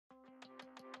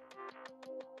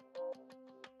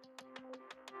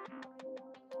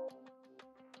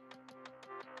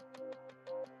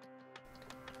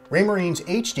Raymarine's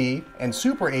HD and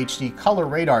SuperHD color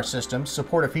radar systems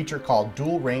support a feature called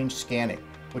dual range scanning,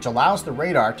 which allows the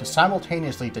radar to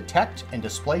simultaneously detect and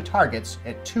display targets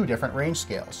at 2 different range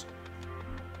scales.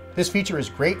 This feature is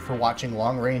great for watching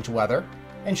long-range weather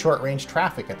and short-range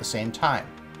traffic at the same time,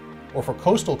 or for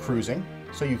coastal cruising,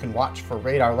 so you can watch for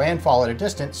radar landfall at a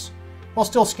distance while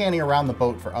still scanning around the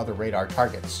boat for other radar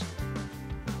targets.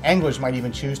 Anglers might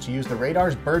even choose to use the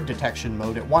radar's bird detection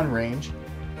mode at one range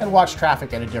and watch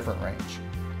traffic at a different range.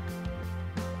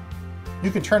 You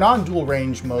can turn on dual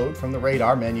range mode from the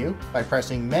radar menu by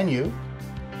pressing Menu,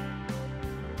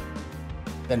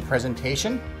 then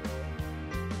Presentation,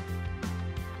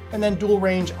 and then Dual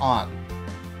Range On.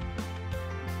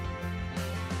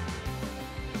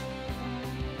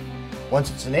 Once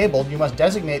it's enabled, you must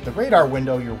designate the radar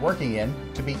window you're working in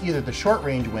to be either the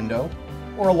short-range window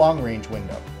or a long-range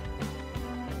window.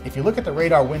 If you look at the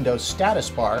radar window's status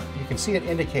bar, you can see it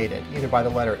indicated either by the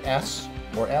letter S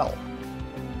or L.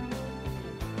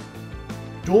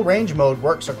 Dual range mode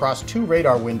works across 2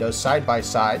 radar windows side by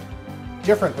side,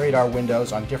 different radar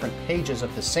windows on different pages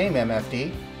of the same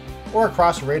MFD, or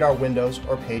across radar windows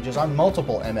or pages on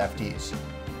multiple MFDs.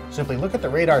 Simply look at the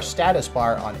radar status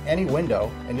bar on any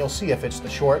window and you'll see if it's the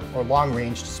short or long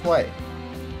range display.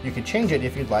 You can change it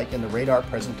if you'd like in the radar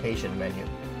presentation menu.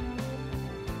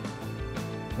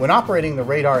 When operating the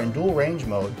radar in dual range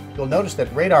mode, you'll notice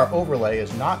that radar overlay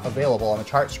is not available on the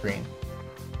chart screen,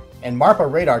 and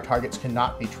MARPA radar targets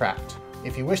cannot be tracked.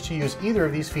 If you wish to use either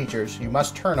of these features, you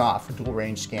must turn off dual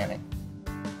range scanning.